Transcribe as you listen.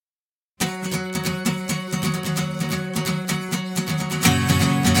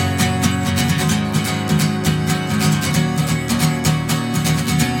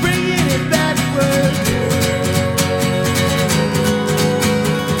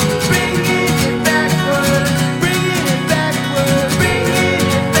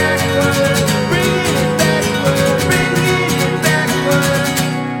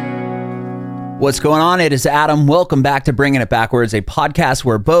What's going on? It is Adam. Welcome back to Bringing It Backwards, a podcast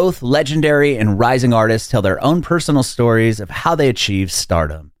where both legendary and rising artists tell their own personal stories of how they achieved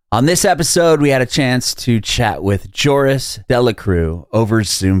stardom. On this episode, we had a chance to chat with Joris Delacroix over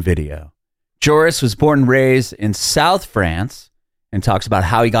Zoom video. Joris was born and raised in South France and talks about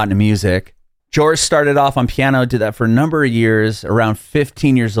how he got into music. Joris started off on piano, did that for a number of years. Around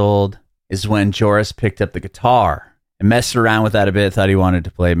 15 years old is when Joris picked up the guitar and messed around with that a bit, thought he wanted to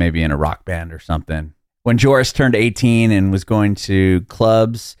play maybe in a rock band or something. When Joris turned 18 and was going to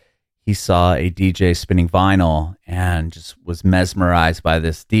clubs, he saw a DJ spinning vinyl and just was mesmerized by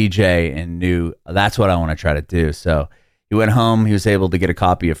this DJ and knew that's what I want to try to do. So he went home, he was able to get a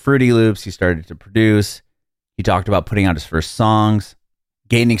copy of Fruity Loops, he started to produce. He talked about putting out his first songs,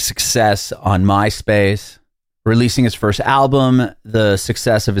 gaining success on MySpace, releasing his first album, the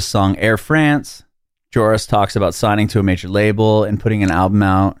success of his song Air France. Joris talks about signing to a major label and putting an album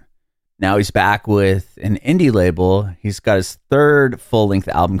out. Now he's back with an indie label. He's got his third full-length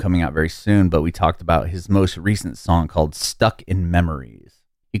album coming out very soon, but we talked about his most recent song called Stuck in Memories.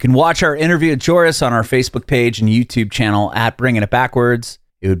 You can watch our interview with Joris on our Facebook page and YouTube channel at Bringing It Backwards.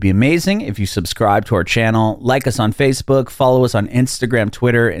 It would be amazing if you subscribe to our channel, like us on Facebook, follow us on Instagram,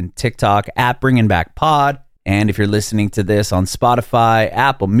 Twitter, and TikTok at Bringing Back Pod. And if you're listening to this on Spotify,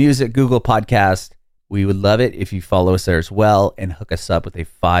 Apple Music, Google Podcast, we would love it if you follow us there as well and hook us up with a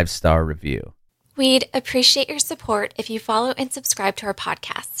 5-star review. We'd appreciate your support if you follow and subscribe to our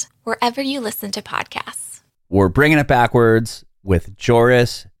podcast, wherever you listen to podcasts. We're Bringing It Backwards with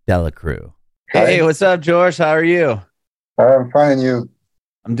Joris Delacroix. Hey, what's up, Joris? How are you? I'm fine, and you?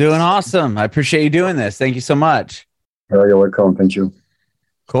 I'm doing awesome. I appreciate you doing this. Thank you so much. You're welcome. Thank you.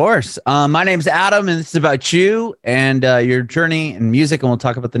 Of course. My name's Adam, and this is about you and your journey in music, and we'll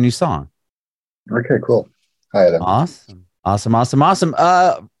talk about the new song. Okay, cool. Hi, Adam. Awesome.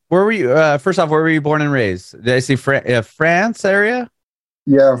 Where were you? First off, where were you born and raised? Did I see France area?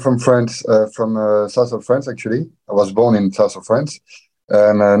 Yeah, I'm from France, from south of France, actually. I was born in south of France.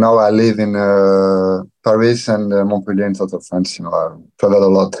 And now I live in Paris and Montpellier in south of France. You know, I travel a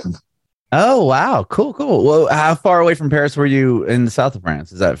lot. Oh, wow. Cool. Well, how far away from Paris were you in the south of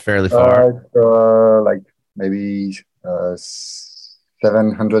France? Is that fairly far? Like maybe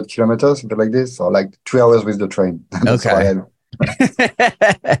 700 kilometers, something like this, or like 3 hours with the train. Okay.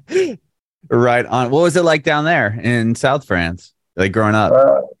 Right on. What was it like down there in South France, like growing up?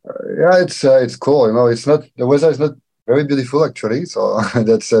 Yeah, it's cool. You know, the weather is not very beautiful actually, so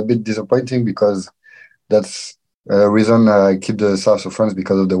that's a bit disappointing because that's the reason I keep the south of France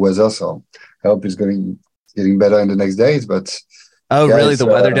because of the weather. So I hope it's getting better in the next days, but. Oh, yeah, really? The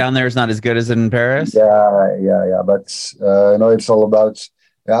weather down there is not as good as in Paris? Yeah. But, it's all about...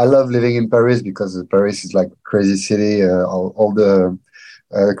 I love living in Paris because Paris is like a crazy city. All the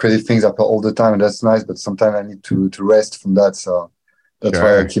crazy things happen all the time, and that's nice. But sometimes I need to rest from that. So that's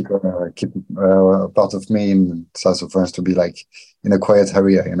why I keep part of me in south of France to be like in a quiet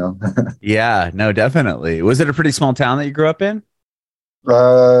area, you know? Yeah, no, definitely. Was it a pretty small town that you grew up in?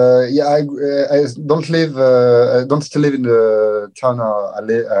 I don't still live in the town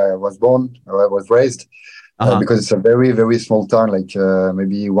I was born or I was raised, because it's a very, very small town, like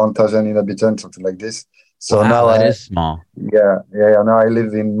maybe 1,000 inhabitants, something like this. So wow, now that is small. Yeah. Now I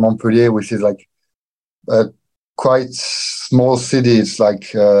live in Montpellier, which is like a quite small city. It's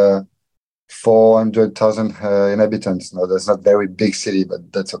like 400,000 inhabitants. No, that's not very big city,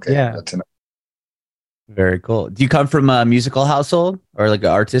 but that's okay. Yeah. That's enough. Very cool. Do you come from a musical household or like an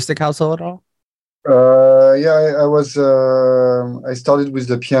artistic household at all? I was. I started with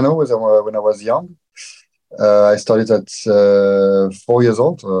the piano when I was young. I started at 4 years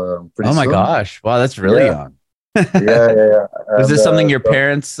old. Pretty my soon. Gosh! Wow, that's really young. Yeah. Was this something your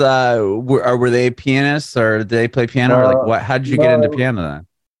parents were they pianists or did they play piano or like what? How did you get into piano then?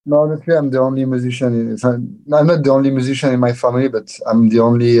 No, honestly, I'm the only musician. I'm not the only musician in my family, but I'm the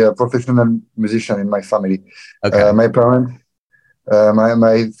only professional musician in my family. Okay. My parents,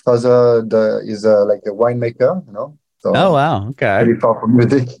 my father is like a winemaker, you know. So oh wow! Okay. Very far from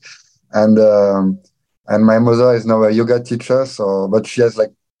music, and my mother is now a yoga teacher. So, but she has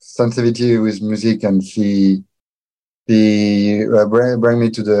like sensitivity with music, and she bring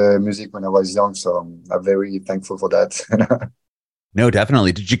me to the music when I was young. So I'm very thankful for that. No,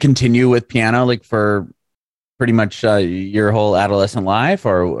 definitely. Did you continue with piano like for pretty much your whole adolescent life,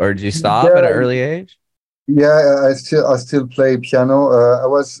 or did you stop at an early age? Yeah, I still play piano. I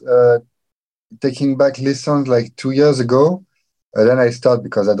was taking back lessons like 2 years ago. Then I stopped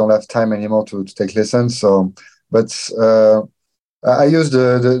because I don't have time anymore to take lessons. So, but I use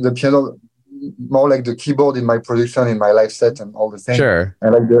the piano more like the keyboard in my production, in my live set, and all the things. Sure.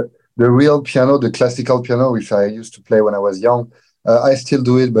 And like the real piano, the classical piano, which I used to play when I was young. I still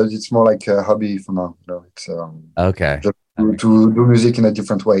do it, but it's more like a hobby for now. It's Okay. just to do music in a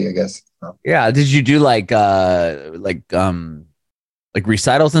different way, I guess. Yeah. Did you do like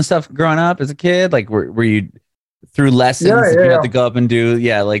recitals and stuff growing up as a kid? Like were you through lessons Yeah, if yeah, you had yeah. to go up and do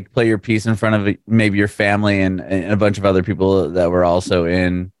like play your piece in front of maybe your family and a bunch of other people that were also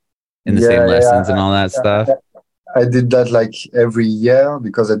in the same Yeah, lessons and yeah. all that stuff? I did that like every year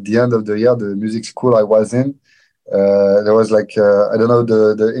because at the end of the year, the music school I was in, there was like I don't know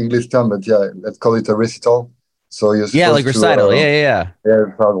the English term, but yeah, let's call it a recital. So you're Yeah, like supposed to recital. Yeah. yeah,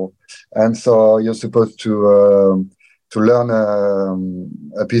 travel, and so you're supposed to learn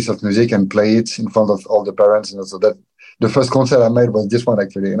a piece of music and play it in front of all the parents. So that the first concert I made was this one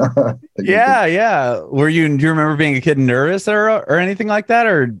actually. Technically. Yeah. Do you remember being a kid nervous or anything like that?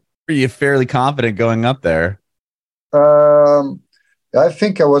 Or were you fairly confident going up there? Um, I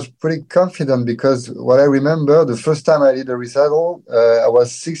think I was pretty confident because what I remember, the first time I did a recital, I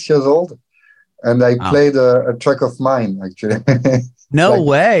was 6 years old and I Oh, played a track of mine actually. no Like,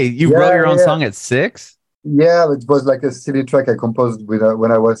 way. You wrote yeah, your own yeah, song at 6? yeah. It was like a silly track I composed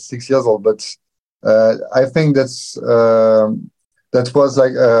when I was 6 years old. But I think that was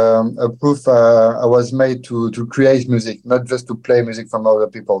like a proof I was made to create music, not just to play music from other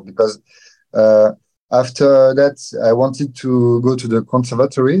people. Because uh, after that, I wanted to go to the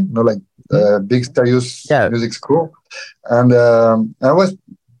conservatory, like big serious Yeah. music school, and I was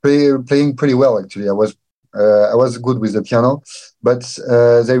playing pretty well actually. I was good with the piano, but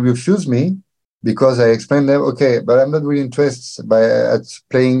they refused me because I explained them, okay, but I'm not really interested at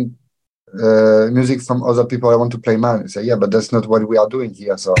playing music from other people. I want to play mine. I say, yeah, but that's not what we are doing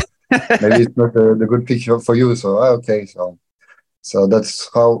here. So maybe it's not the good picture for you. So okay, so that's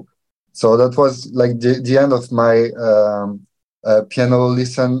how. So that was like the end of my piano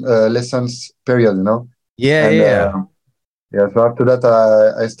lessons period, Yeah, and yeah. yeah. So after that,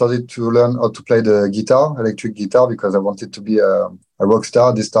 I started to learn how to play the guitar, electric guitar, because I wanted to be a rock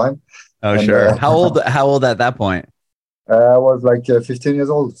star this time. Oh, And sure. How old at that point? I was like 15 years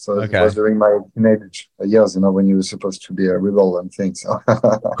old, so it was Okay. during my teenage years, when you were supposed to be a rebel and things.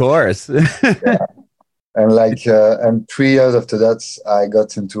 Of course. Yeah. And and 3 years after that, I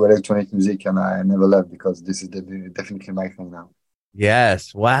got into electronic music, and I never left because this is definitely my thing now.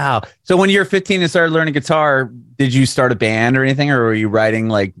 Yes. Wow. So when you were 15 and started learning guitar, did you start a band or anything, or were you writing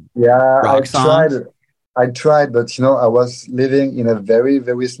like Yeah, rock songs? I tried, but I was living in a very,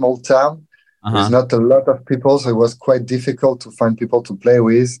 very small town. There's Uh-huh. not a lot of people, so it was quite difficult to find people to play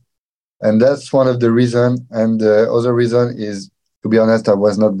with. And that's one of the reasons. And the other reason is, to be honest, I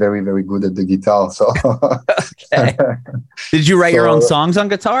was not very, very good at the guitar. So, Okay. Did you write your own so songs on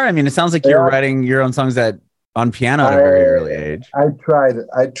guitar? I mean, it sounds like you were yeah, writing your own songs on piano at a very I early age. I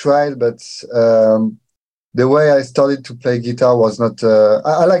tried, but the way I started to play guitar was not.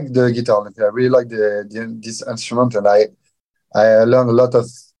 I like the guitar. I really like this instrument, and I learned a lot of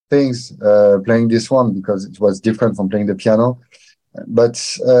things playing this one because it was different from playing the piano. But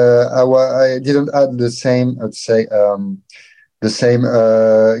I didn't add the same, I'd say, the same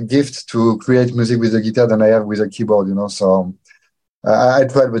gift to create music with the guitar than I have with a keyboard. So I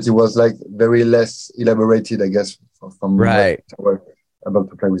tried, but it was like very less elaborated, I guess, from what Right. I was able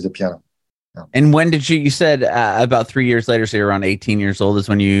to play with the piano. Yeah. And when did you said about 3 years later, so you're around 18 years old is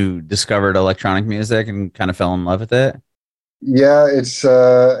when you discovered electronic music and kind of fell in love with it? Yeah, it's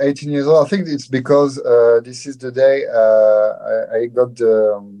 18 years old. I think it's because this is the day I got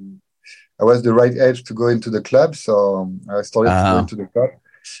I was the right age to go into the club, so I started to go Oh, into the club,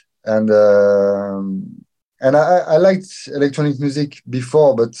 and I liked electronic music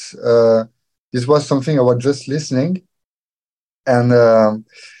before, but this was something I was just listening, and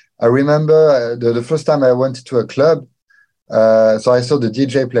I remember the first time I went to a club. So I saw the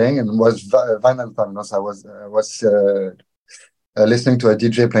DJ playing and was vinyl fan. So I was listening to a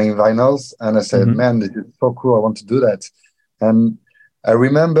DJ playing vinyls, and I said, mhm. "Man, this is so cool! I want to do that." And I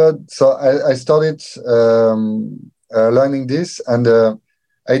remembered, so I started learning this, and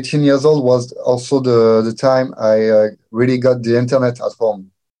 18 years old was also the time I really got the internet at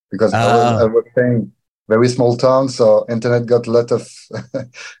home because I Oh, was staying very small town, so internet got a lot of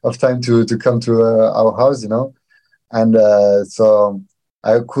of time to come to our house, and so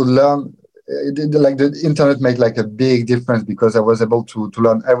I could learn. Like the internet made like a big difference because I was able to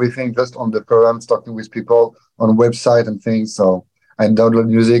learn everything just on the programs, talking with people on website and things. So I download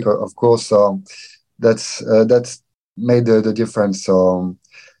music, of course. So that's made the difference. So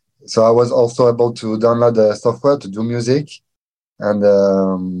I was also able to download the software to do music, and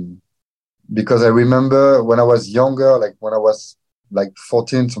because I remember when I was younger, like when I was like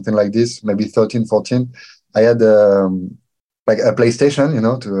 14, something like this, maybe 13, 14. I had like a PlayStation,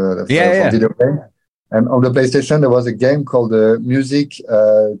 for video game. And on the PlayStation, there was a game called Music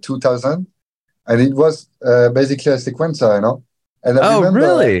 2000. And it was basically a sequencer, And I remember,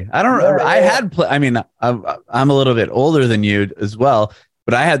 really? I don't. Yeah, I had. I mean, I'm a little bit older than you as well,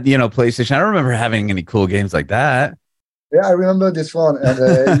 but I had PlayStation. I don't remember having any cool games like that. Yeah, I remember this one, and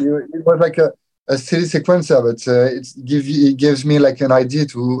it was like a silly sequencer, but it gives me like an idea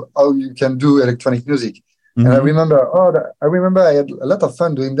to how you can do electronic music. Mm-hmm. And I remember I had a lot of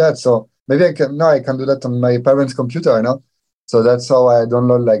fun doing that. So maybe I can do that on my parents' computer, So that's how I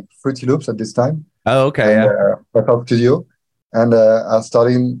download like Fruity Loops at this time. Oh, okay. And, FL Studio. And I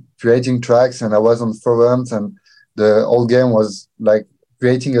started creating tracks, and I was on forums, and the whole game was like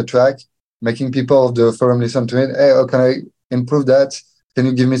creating a track, making people of the forum listen to it. Hey, how can I improve that? Can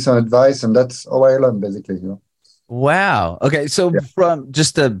you give me some advice? And that's how I learned, basically. Wow. Okay. So from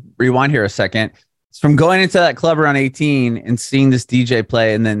just to rewind here a second, from going into that club around 18 and seeing this DJ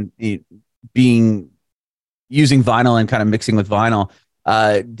play, and then using vinyl and kind of mixing with vinyl.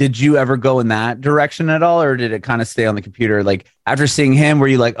 Did you ever go in that direction at all, or did it kind of stay on the computer? Like after seeing him, were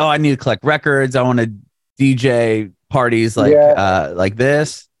you like, oh, I need to collect records, I want to DJ parties like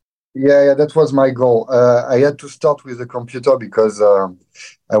this? Yeah, that was my goal. I had to start with the computer because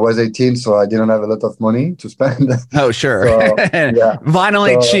I was 18, so I didn't have a lot of money to spend. Oh, sure. So, vinyl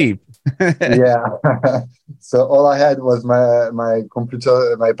ain't cheap. Yeah. So all I had was my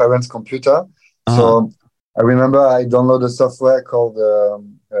computer, my parents' computer. So I remember I downloaded a software called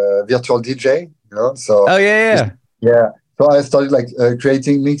Virtual DJ. So yeah. So I started like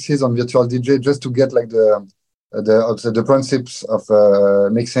creating mixes on Virtual DJ just to get like the principes of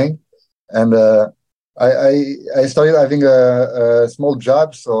mixing, and I started having a small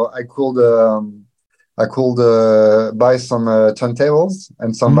job, so I could buy some turntables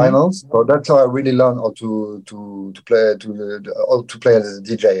and some vinyls. So that's how I really learned how to play as a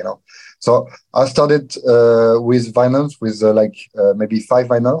DJ. So I started with vinyls, with maybe 5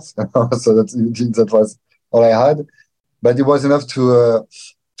 vinyls. So that was all I had, but it was enough to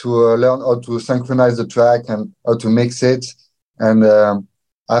learn how to synchronize the track and how to mix it. And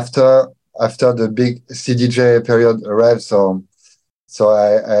after the big CDJ period arrived, so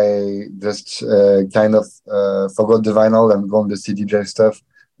I just kind of forgot the vinyl and go on the CDJ stuff.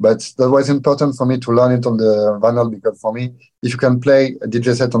 But that was important for me to learn it on the vinyl, because for me, if you can play a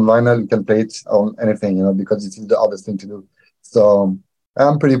DJ set on vinyl, you can play it on anything, because it is the hardest thing to do. So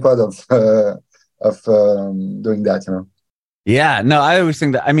I'm pretty proud of doing that, Yeah, no, I always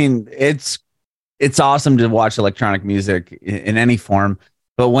think that, I mean, it's awesome to watch electronic music in any form,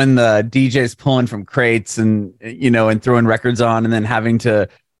 but when the DJ's pulling from crates and, and throwing records on and then having to,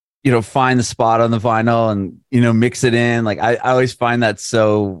 find the spot on the vinyl and, mix it in, like I always find that it's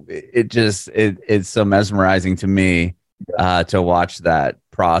so mesmerizing to me to watch that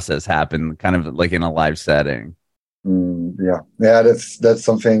process happen kind of like in a live setting. Yeah, that's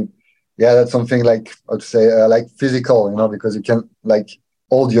something. Yeah, that's something like I'd say like physical, because you can like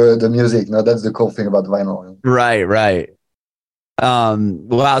hold the music. That's the cool thing about vinyl. Right.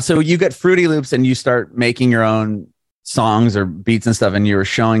 Wow. So you get Fruity Loops and you start making your own songs or beats and stuff, and you were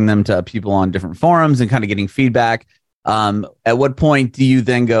showing them to people on different forums and kind of getting feedback. At what point do you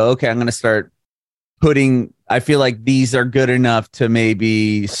then go, okay, I'm going to start I feel like these are good enough to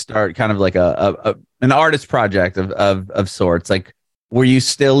maybe start kind of like an artist project of sorts. Like, were you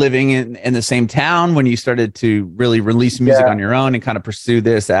still living in the same town when you started to really release music on your own and kind of pursue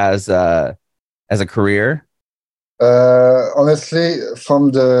this as a career? Honestly,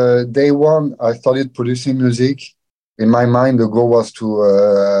 from the day one, I started producing music. In my mind, the goal was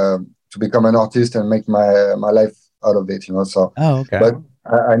to become an artist and make my life out of it. So, okay. But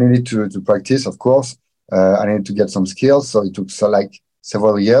I needed to practice, of course. I needed to get some skills, so it took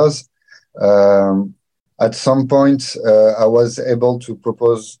several years. At some point, I was able to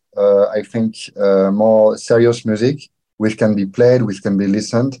propose, I think, more serious music, which can be played, which can be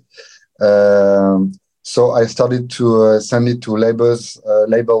listened. So I started to send it to labels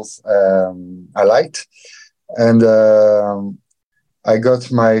I liked, and I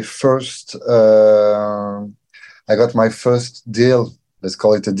got my first deal. Let's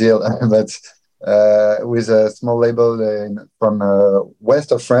call it a deal, but with a small label from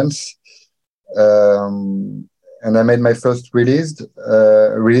west of France. And I made my first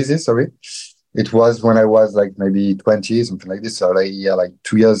releases. Sorry, it was when I was like maybe 20, something like this. So like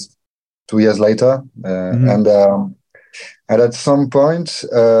 2 years later, and And at some point,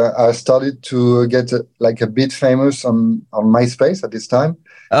 I started to get like a bit famous on MySpace at this time.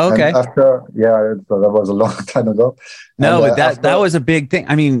 Oh, And okay. after, yeah, so that was a long time ago. And No, but that after, was a big thing.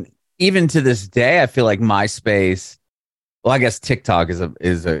 I mean, even to this day, I feel like MySpace. Well, I guess TikTok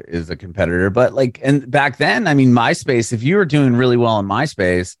is a competitor, but like, and back then, I mean, MySpace. If you were doing really well in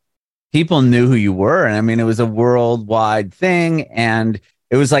MySpace, people knew who you were, and I mean, it was a worldwide thing. And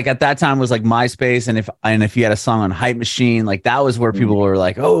it was like at that time it was like MySpace, and if you had a song on Hype Machine, like that was where people were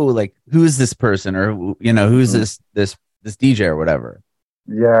like, oh, like who's this person, or who's this DJ or whatever.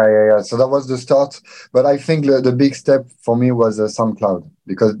 yeah. So that was the start. But I think the big step for me was SoundCloud,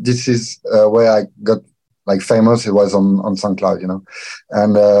 because this is where I got like famous. It was on SoundCloud,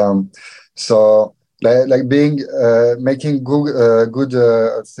 and so like being making good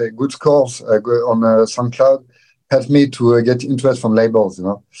let's say good scores on SoundCloud helped me to get interest from labels,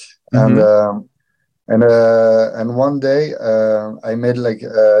 and. Mm-hmm. And one day I made like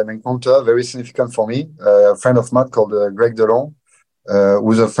an encounter very significant for me. A friend of mine called Greg Delon,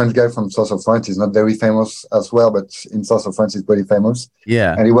 who's a French guy from south of France. He's not very famous as well, but in south of France he's pretty famous.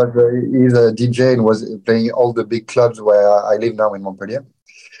 Yeah. And he's a DJ and was playing all the big clubs where I live now in Montpellier.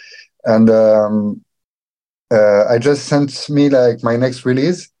 And I just sent me like my next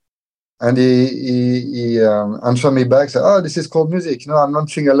release, and he answered me back, said, "Oh, this is called music. I'm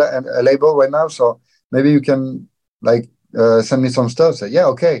launching a label right now, so maybe you can like send me some stuff." So yeah,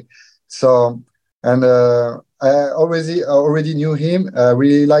 okay. So and I already knew him.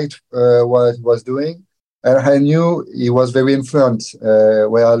 Really liked what he was doing, and I knew he was very influenced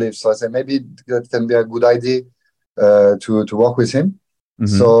where I live. So I said maybe that can be a good idea to work with him.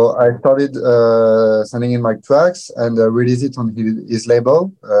 Mm-hmm. So I started sending in my tracks and released it on his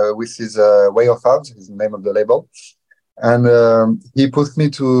label, which is Way of House, is the name of the label. And he pushed me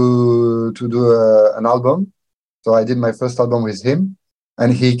to do an album. So I did my first album with him,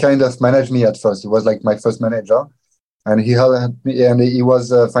 and he kind of managed me at first. He was like my first manager, and he helped me, and he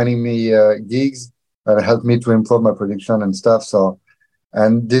was finding me gigs and helped me to improve my production and stuff. So,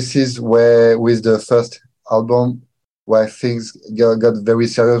 and this is where with the first album, where things got very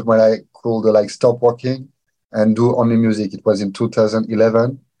serious, when I could like stop working and do only music. It was in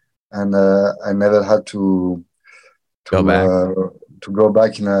 2011, and I never had to go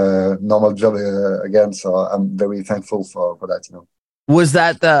back in a normal job again. So I'm very thankful for that. Was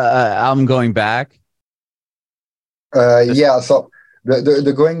that the album Going Back? Yeah. So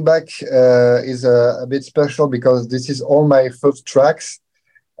the Going Back is a bit special because this is all my first tracks.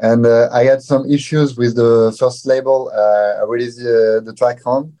 And I had some issues with the first label I released the track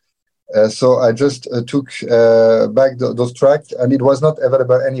on. So I just took back those tracks, and it was not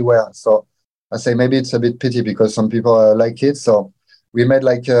available anywhere. So I say maybe it's a bit pity because some people like it. So we made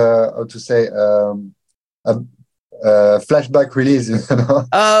like, how to say, a flashback release.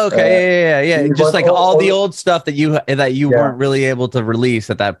 Oh, okay. Yeah. Just like all the old stuff that you weren't really able to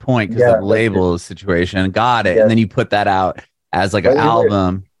release at that point because of the label situation. Got it. Yeah. And then you put that out as like an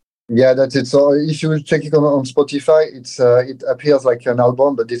album. Yeah, that's it. So if you will check it on Spotify, it appears like an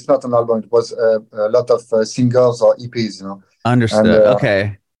album, but it's not an album. It was a lot of singles or EPs, Understood. And,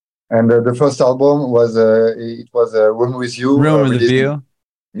 okay. And the first album was it was Room with You. Room with the View.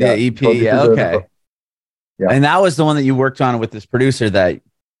 Yeah, EP. Yeah, okay. Yeah. And that was the one that you worked on with this producer that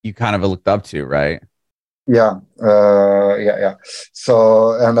you kind of looked up to, right? Yeah. Yeah.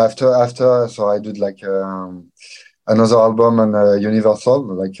 So and after, so I did like. Another album on Universal,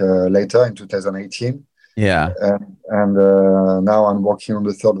 like later in 2018. Yeah. And now I'm working on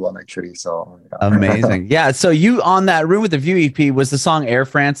the third one, actually. So yeah. Amazing. Yeah. So you on that Room with the View EP, was the song Air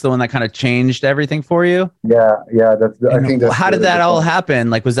France the one that kind of changed everything for you? Yeah. I think that's. How did that all happen?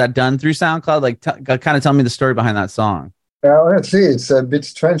 Like, was that done through SoundCloud? Like, kind of tell me the story behind that song. Honestly, it's a bit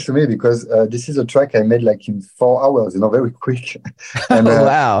strange to me because this is a track I made like in 4 hours, very quick. And,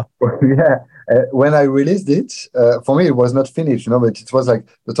 wow. Yeah. When I released it, for me, it was not finished, but it was like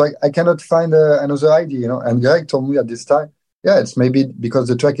the track, I cannot find another idea, and Greg told me at this time, yeah, it's maybe because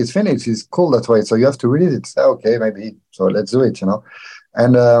the track is finished, it's cool that way, so you have to release it. So, okay, maybe, so let's do it,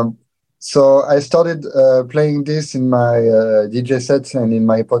 And so I started playing this in my DJ sets and in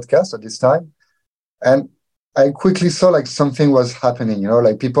my podcast at this time. And I quickly saw like something was happening,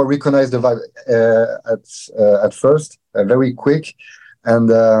 like people recognized the vibe at first, very quick.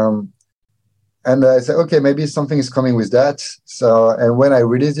 And I said, okay, maybe something is coming with that. So, and when I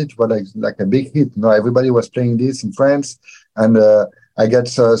released it, it was like a big hit. Everybody was playing this in France, and I got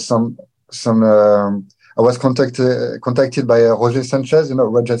some. I was contacted by Roger Sanchez,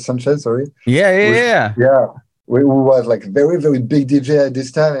 sorry. Yeah. Who was like very, very big DJ at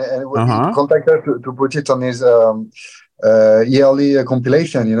this time, and he contacted us to put it on his yearly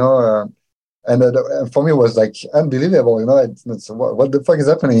compilation, and for me it was like unbelievable, it's what the fuck is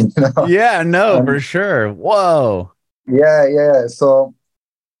happening, Yeah, no, and for sure. Whoa. yeah. So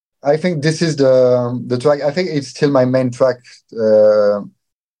I think this is the track. I think it's still my main track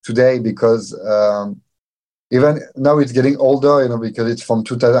today because even now it's getting older, because it's from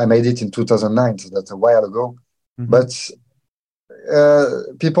 2000. I made it in 2009, so that's a while ago. Mhm. But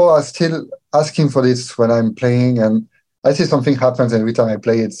people are still asking for this when I'm playing, and I see something happens every time I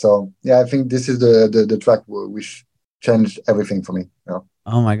play it. So yeah, I think this is the track which changed everything for me.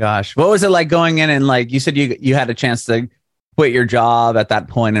 Oh my gosh. What was it like going in and like you said you had a chance to quit your job at that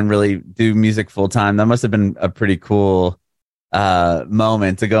point and really do music full time? That must have been a pretty cool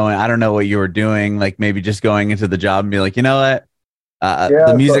moment to go in. I don't know what you were doing, like maybe just going into the job and be like, you know what? The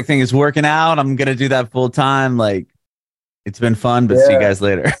Yeah, music thing is working out. I'm gonna do that full time. Like it's been fun, but see you yeah. guys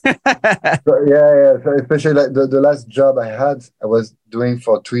later. So so especially like the last job I had, I was doing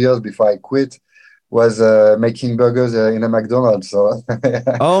for 2 years before I quit, was making burgers in a McDonald's. So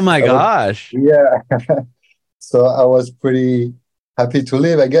Oh my I was, gosh. yeah. So I was pretty happy to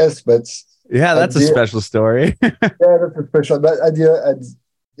leave, I guess. But Yeah, at that's a the special story. yeah, that's a special. But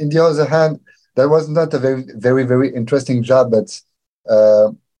in the other hand, that was not a very, very, very interesting job. But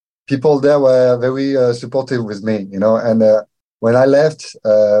uh, people there were very supportive with me, And when I left,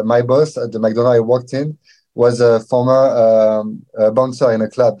 my boss at the McDonald's I worked in was a former bouncer in a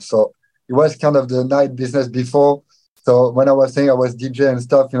club. So it was kind of the night business before. So when I was saying I was DJ and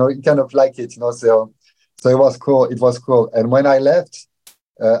stuff, he kind of liked it, So it was cool. It was cool. And when I left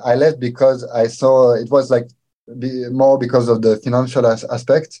because I saw it was like more because of the Mhm. financial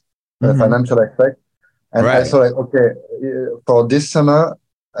aspect. And I Right. saw like, okay, for this summer,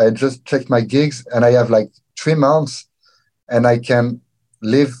 I just checked my gigs and I have like 3 months and I can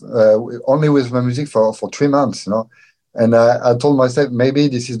live only with my music for 3 months. And I told myself, maybe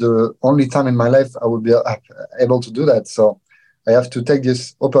this is the only time in my life I will be able to do that. So I have to take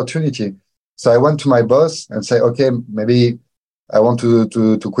this opportunity. So I went to my boss and say, okay, maybe I want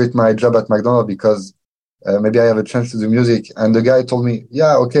to quit my job at McDonald's because maybe I have a chance to do music. And the guy told me,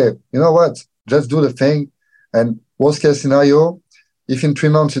 yeah, okay, you know what? Just do the thing. And worst case scenario, if in 3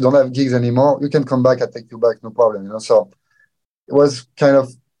 months you don't have gigs anymore, you can come back. I take you back, no problem. So it was kind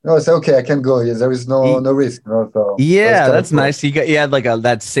of, I said, okay, I can go. Yes, there is Y- no risk. So it was Yeah, kind of that's cool. nice. You had like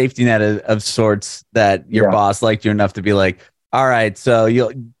that safety net of sorts that your Yeah, boss liked you enough to be like, all right, so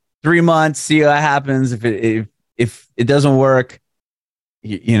you'll 3 months, see what happens. If it doesn't work,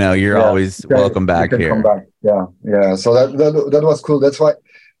 you're yeah. always welcome You back can come here. back. Yeah. So that was cool. That's why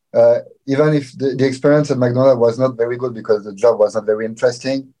even if the experience at McDonald's was not very good because the job was not very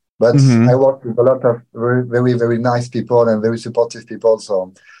interesting, but I Hmm. worked with a lot of very, very, very nice people and very supportive people.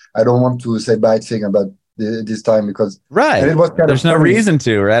 So I don't want to say bad thing about this time and it Right. was kind of There's no funny. reason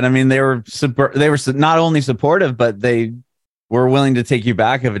to, right? I mean, not only supportive, but they were willing to take you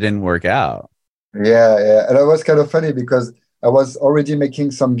back if it didn't work out. Yeah. And it was kind of funny because I was already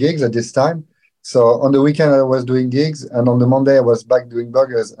making some gigs at this time. So on the weekend, I was doing gigs, and on the Monday, I was back doing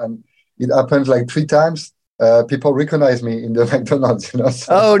burgers. And it happened like 3 times. People recognize me in the McDonald's.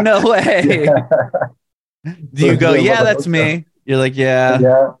 So, Oh, no way. yeah. Do So you it's go, like, yeah, "Okay, that's me. You're like, yeah.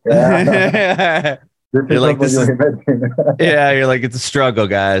 yeah. This You're is not like, what this you is, imagine." yeah, you're like, it's a struggle,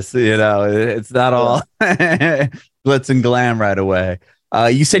 guys. It's not Yeah. all glitz and glam right away.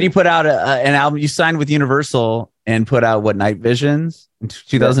 You said you put out an album, you signed with Universal and put out what, Night Visions in Yeah.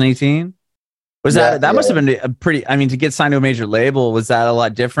 2018? Was Yeah. that must have been a pretty, I mean, to get signed to a major label, was that a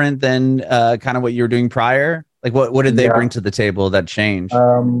lot different than kind of what you were doing prior? Like what did they bring Yeah. to the table that changed?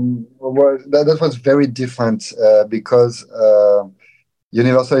 That was very different because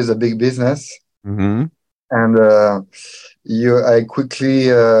Universal is a big business, Hmm. and I quickly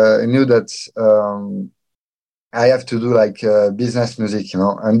knew that I have to do like business music,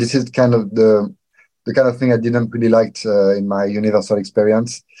 and this is kind of the kind of thing I didn't really like in my Universal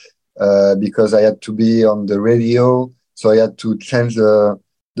experience because I had to be on the radio, so I had to change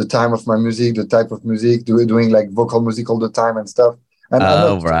the time of my music, the type of music, doing like vocal music all the time and stuff. And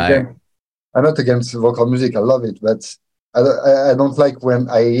Oh, right. I'm not against vocal music. I love it, but I don't like when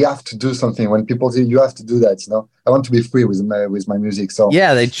I have to do something. When people say you have to do that, I want to be free with my music. So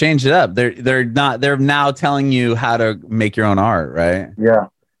Yeah, they changed it up. They're now telling you how to make your own art, right? yeah,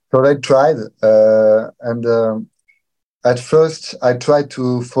 so I tried, and at first I tried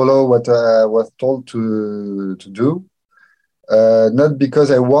to follow what I was told to do, not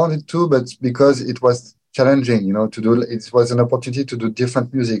because I wanted to, but because it was challenging, to do. It was an opportunity to do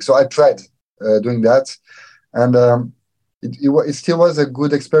different music. So I tried doing that, and it still was a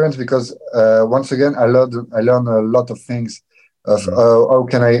good experience because once again I learned a lot of things of how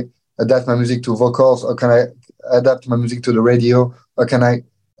can I adapt my music to vocals, how can I adapt my music to the radio, how can I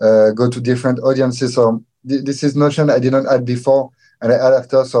go to different audiences. So this is notion I didn't add before and I add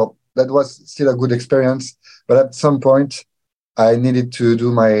after. So that was still a good experience. But at some point, I needed to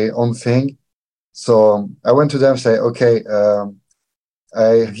do my own thing. So I went to them and say, okay,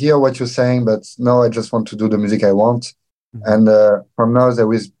 I hear what you're saying, but no, I just want to do the music I want. And from now, there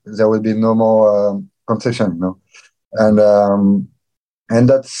will be no more concession, you know. And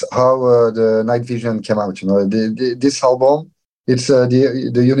that's how the Night Vision came out. You know, this album, it's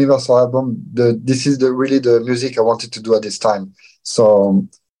the Universal album. This is really the music I wanted to do at this time. So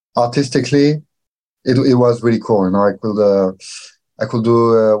artistically, it was really cool. You know, I could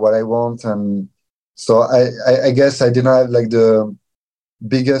do what I want, and so I guess I didn't have like the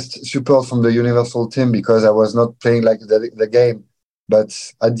biggest support from the Universal team because I was not playing like the game.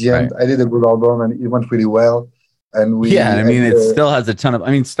 But at the end, I did a good album, and it went really well. And I mean, it still has a ton of.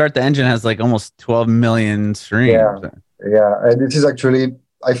 I mean, Start the Engine has like almost 12 million streams. Yeah, and this is actually,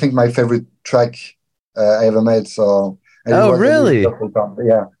 I think, my favorite track I ever made. So, oh, really?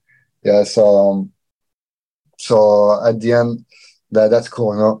 Yeah. So at the end, that's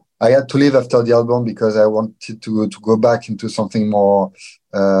cool. You know, I had to leave after the album because I wanted to go back into something more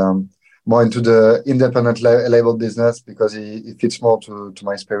into the independent label business because it fits more to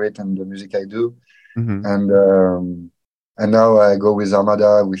my spirit and the music I do. And now I go with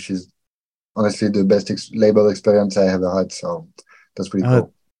Armada, which is honestly the best label experience I ever had. So that's pretty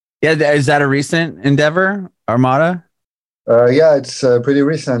cool. Yeah, is that a recent endeavor, Armada? Yeah, it's pretty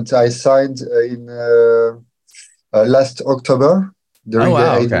recent. I signed in last October during the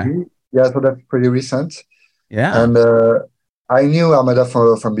ADV. Okay. Yeah, so that's pretty recent. Yeah, and I knew Armada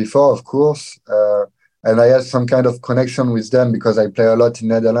from before, of course, and I had some kind of connection with them because I play a lot in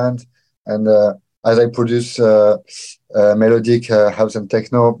Netherlands and. As I produce melodic house and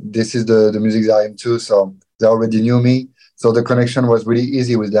techno, this is the music they're into, so they already knew me. So the connection was really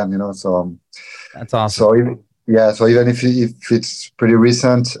easy with them, you know. So that's awesome. So even if it's pretty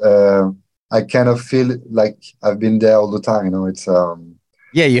recent, I kind of feel like I've been there all the time, you know. It's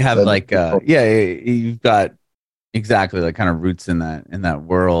you have like you've got exactly like kind of roots in that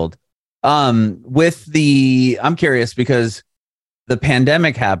world. I'm curious because the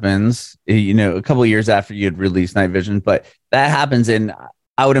pandemic happens, you know, a couple of years after you had released Night Vision, but that happens. And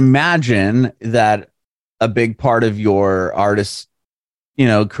I would imagine that a big part of your artist, you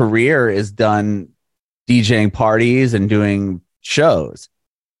know, career is done DJing parties and doing shows,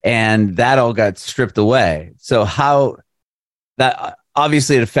 and that all got stripped away. So how that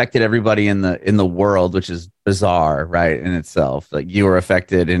obviously it affected everybody in the world, which is bizarre, right? In itself, like you were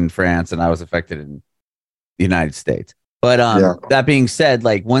affected in France and I was affected in the United States. But that being said,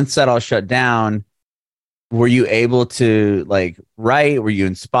 like once that all shut down, were you able to like write? Were you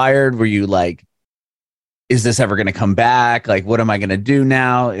inspired? Were you like, is this ever going to come back? Like, what am I going to do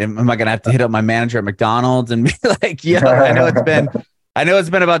now? Am I going to have to hit up my manager at McDonald's and be like, yeah, I know it's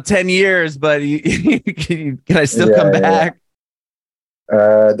been about 10 years, but can I still come back?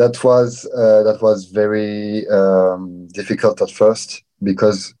 That was very difficult at first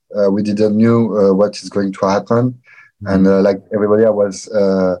because we didn't know what is going to happen. And like everybody, I was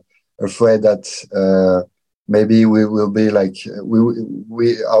afraid that maybe we will be like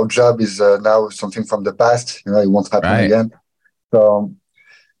our job is now something from the past. You know, it won't happen again. So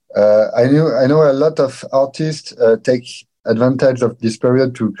I know a lot of artists take advantage of this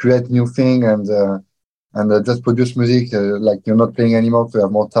period to create new thing and just produce music. Like you're not playing anymore, to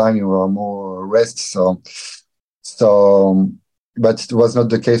have more time, you have more rest. So, but it was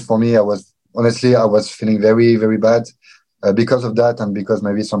not the case for me. I was feeling very, very bad because of that, and because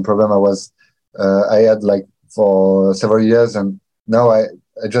maybe some problem I had like for several years, and now I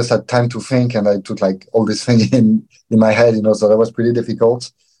just had time to think, and I took like all this thing in my head, you know. So that was pretty difficult.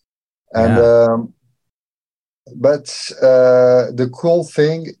 And but the cool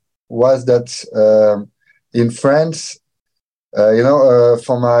thing was that in France, you know,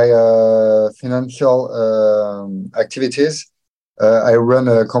 for my financial activities, I run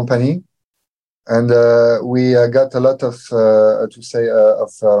a company. And we got a lot of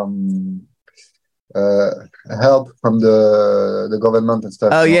help from the government and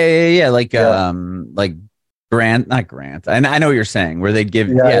stuff. Oh yeah, like not grant. I know what you're saying. Where they'd give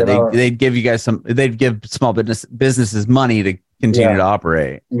they'd give you guys they'd give small businesses money to continue to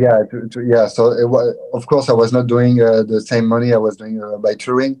operate. So of course I was not doing the same money I was doing by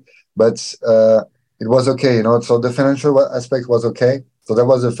touring, but it was okay, you know. So the financial aspect was okay. So that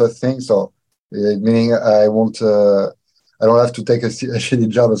was the first thing. So meaning I I don't have to take a shitty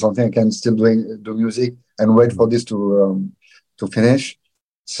job or something. I can still do music and wait for this to finish.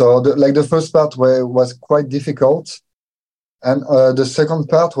 So the first part was quite difficult, and the second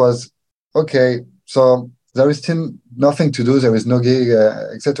part was okay. So there is still nothing to do. There is no gig,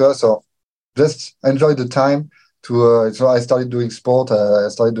 etc. So just enjoy the time to. So I started doing sport. I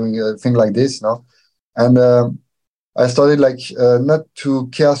started doing a thing like this, and I started not to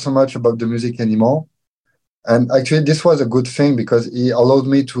care so much about the music anymore. And actually, this was a good thing because it allowed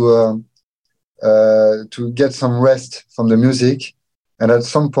me to get some rest from the music. And at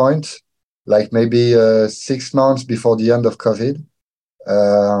some point, like maybe 6 months before the end of COVID,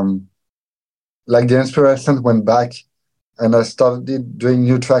 like the inspiration went back, and I started doing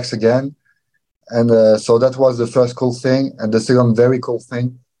new tracks again. And so that was the first cool thing. And the second very cool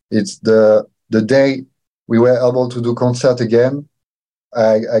thing, it's the day we were able to do concert again.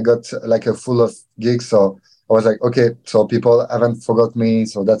 I got like a full of gigs, so I was like, okay, so people haven't forgot me,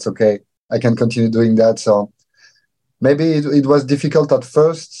 so that's okay. I can continue doing that. So maybe it was difficult at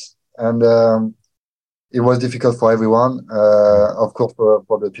first, and it was difficult for everyone. Of course,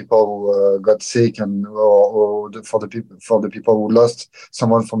 for the people who got sick, and for the people who lost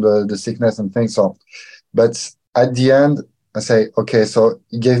someone from the sickness and things. So, but at the end, I say, okay, so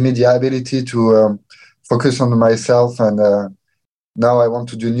it gave me the ability to focus on myself, and now I want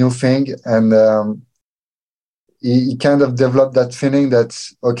to do new thing. And he kind of developed that feeling that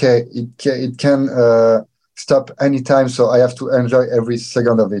okay, it can stop anytime, so I have to enjoy every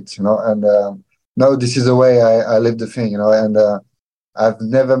second of it, And now this is the way I live the thing, And I've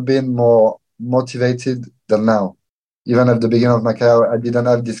never been more motivated than now. Even at the beginning of my career, I didn't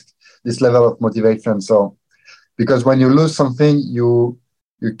have this level of motivation. So because when you lose something, you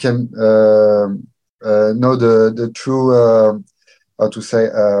can know the true how to say.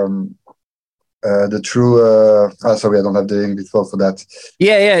 The true sorry, I don't have the English word for that.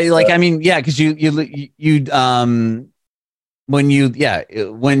 I mean, because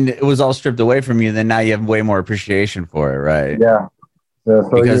when it was all stripped away from you, then now you have way more appreciation for it, right? So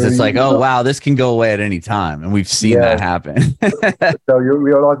because it's like, oh wow, this can go away at any time, and we've seen that happen. So you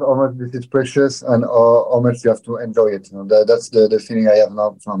realize how much this is precious, and how much you have to enjoy it. That's the feeling I have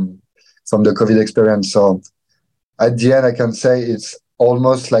now from the COVID experience. So at the end, I can say it's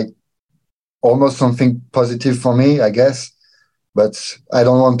almost something positive for me, I guess. But I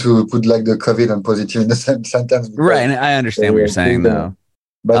don't want to put like the COVID and positive in the same sentence. Right, and I understand what you're saying, though.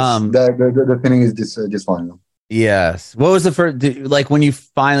 But the feeling is this one. Yes. What was the first, like when you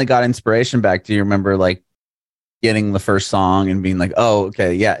finally got inspiration back? Do you remember like getting the first song and being like, oh,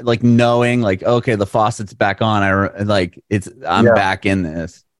 okay, yeah, like knowing like, okay, the faucet's back on. I'm back in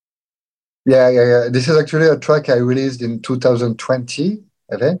this. Yeah. This is actually a track I released in 2020.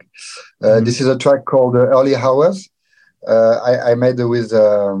 I think. This is a track called Early Hours. I made it with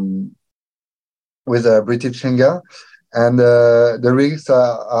a British singer, and the lyrics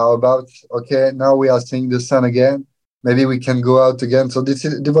are about, okay, now we are seeing the sun again. Maybe we can go out again. So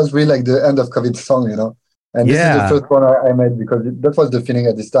it was really like the end of COVID song, And this is the first one I made because that was the feeling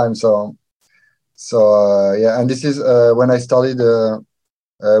at this time. So and this is when I started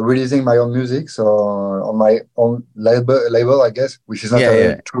releasing my own music, so on my own label, I guess, which is not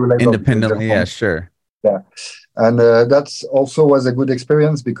a true label. Independently, sure. Yeah, and that's also was a good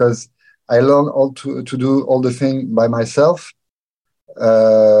experience because I learned all to do all the thing by myself,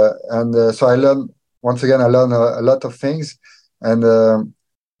 and so I learned a lot of things, and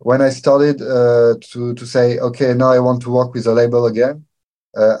when I started to say, okay, now I want to work with a label again,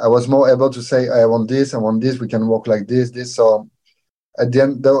 I was more able to say, I want this, we can work like this. So at the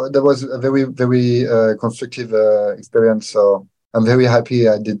end, that was a very, very constructive experience. So I'm very happy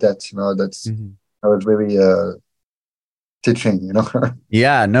I did that. I was very teaching.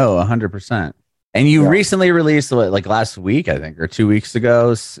 Yeah, no, 100%. And you recently released like last week, I think, or 2 weeks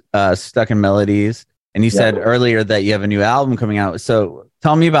ago, Stuck in Melodies. And you said earlier that you have a new album coming out. So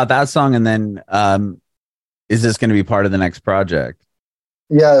tell me about that song, and then is this going to be part of the next project?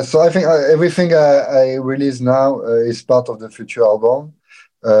 Yeah, so I think everything I release now is part of the future album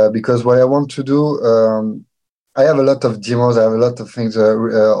because what I want to do, I have a lot of demos, I have a lot of things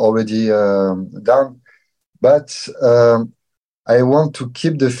already done, but I want to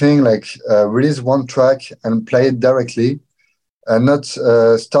keep the thing like release one track and play it directly, and not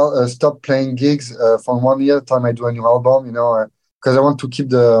stop playing gigs from 1 year time I do a new album, because I want to keep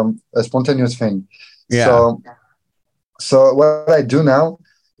the spontaneous thing. Yeah. So what I do now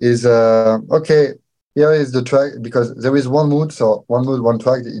is, okay, here is the track, because there is one mood, so one mood, one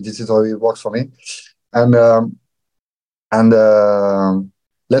track. This is how it works for me. And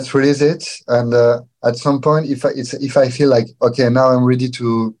let's release it. And at some point, if I feel like, okay, now I'm ready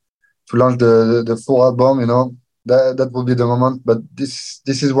to launch the full album, that will be the moment. But this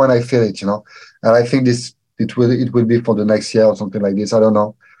is when I feel it, and I think it will be for the next year or something like this. I don't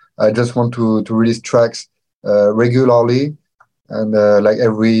know. I just want to release tracks regularly, and like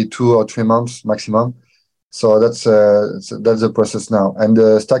every 2 or 3 months maximum. So that's the process now. And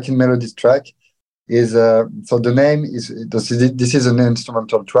the Stacking Melodies track is so the name is this is an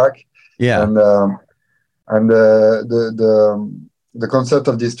instrumental track. Yeah. And the concept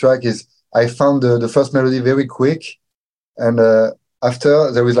of this track is I found the first melody very quick, and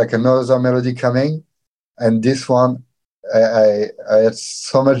after there is like another melody coming, and this one I had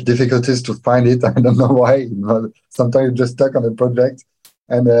so much difficulties to find it. I don't know why. Sometimes it's just stuck on the project,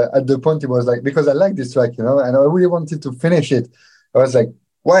 and at the point it was like, because I like this track, and I really wanted to finish it. I was like,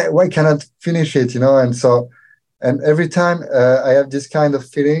 why cannot finish it, and every time I have this kind of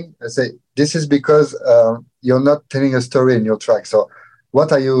feeling, I say, this is because you're not telling a story in your track. So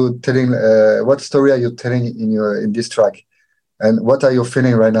what are you telling? What story are you telling in this track? And what are you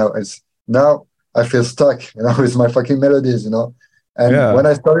feeling right now? It's now I feel stuck, with my fucking melodies, And when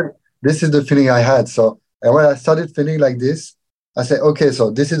I started, this is the feeling I had. So, and when I started feeling like this, I said, okay,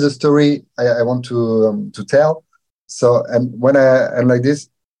 so this is the story I want to tell. So, and when I'm like this,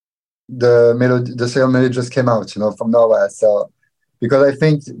 the second melody just came out, from nowhere. So, because I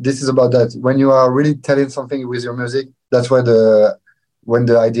think this is about that. When you are really telling something with your music, that's when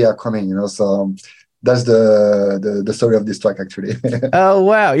the idea are coming, So that's the story of this track, actually. Oh,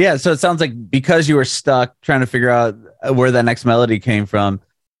 wow. Yeah. So it sounds like because you were stuck trying to figure out where that next melody came from,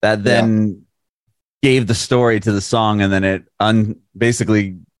 that then gave the story to the song, and then it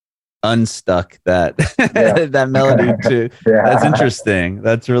basically unstuck that that melody too. That's interesting.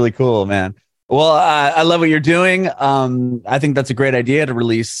 That's really cool, man. Well, I love what you're doing. I think that's a great idea to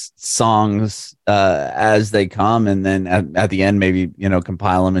release songs as they come, and then at the end maybe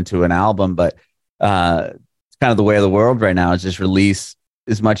compile them into an album. But it's kind of the way of the world right now, is just release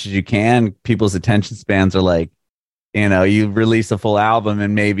as much as you can. People's attention spans are like, you release a full album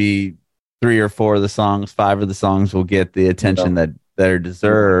and maybe 3 or 4 of the songs, 5 of the songs will get the attention that are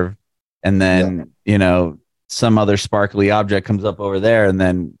deserved. And then, some other sparkly object comes up over there, and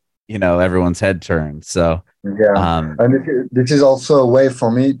then, everyone's head turns. So, and this is also a way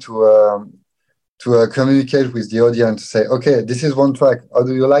for me to communicate with the audience, to say, okay, this is one track. How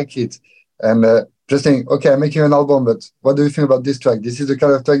do you like it? And just saying, okay, I'm making an album, but what do you think about this track? This is the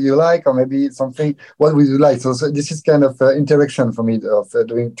kind of track you like, or maybe it's something, what would you like? So this is kind of interaction for me of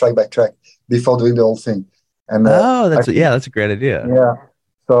doing track by track before doing the whole thing. And that's a great idea. Yeah.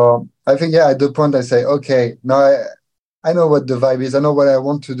 So I think, at the point I say, okay, now I know what the vibe is. I know what I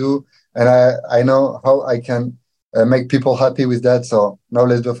want to do, and I know how I can make people happy with that. So now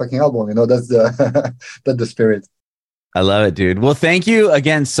let's do a fucking album. That's that's the spirit. I love it, dude. Well, thank you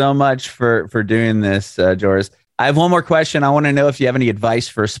again so much for doing this, Joris. I have one more question. I want to know if you have any advice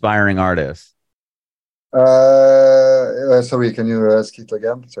for aspiring artists. Sorry, can you ask it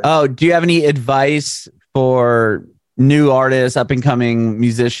again? Sorry. Oh, do you have any advice for new artists, up and coming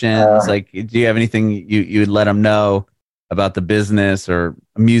musicians? Do you have anything you would let them know about the business or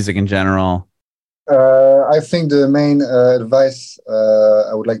music in general? I think the main advice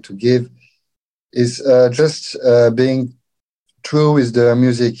I would like to give is just being true with the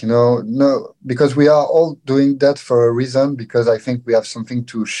music, because we are all doing that for a reason, because I think we have something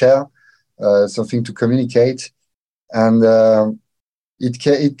to share, something to communicate, and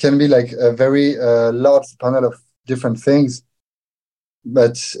it can be like a very large panel of different things,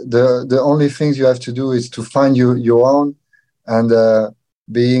 but the only things you have to do is to find your own, and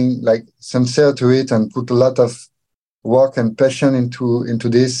being like sincere to it, and put a lot of work and passion into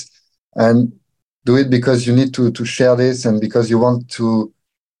this, and do it because you need to share this, and because you want to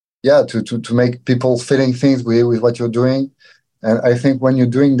make people feeling things with what you're doing. And I think when you're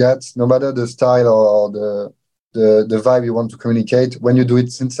doing that, no matter the style or the vibe you want to communicate, when you do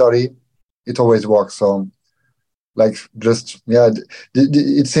it sincerely, it always works. So it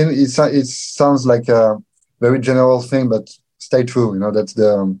sounds like a very general thing, but stay true.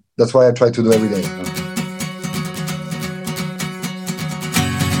 That's why I try to do every day.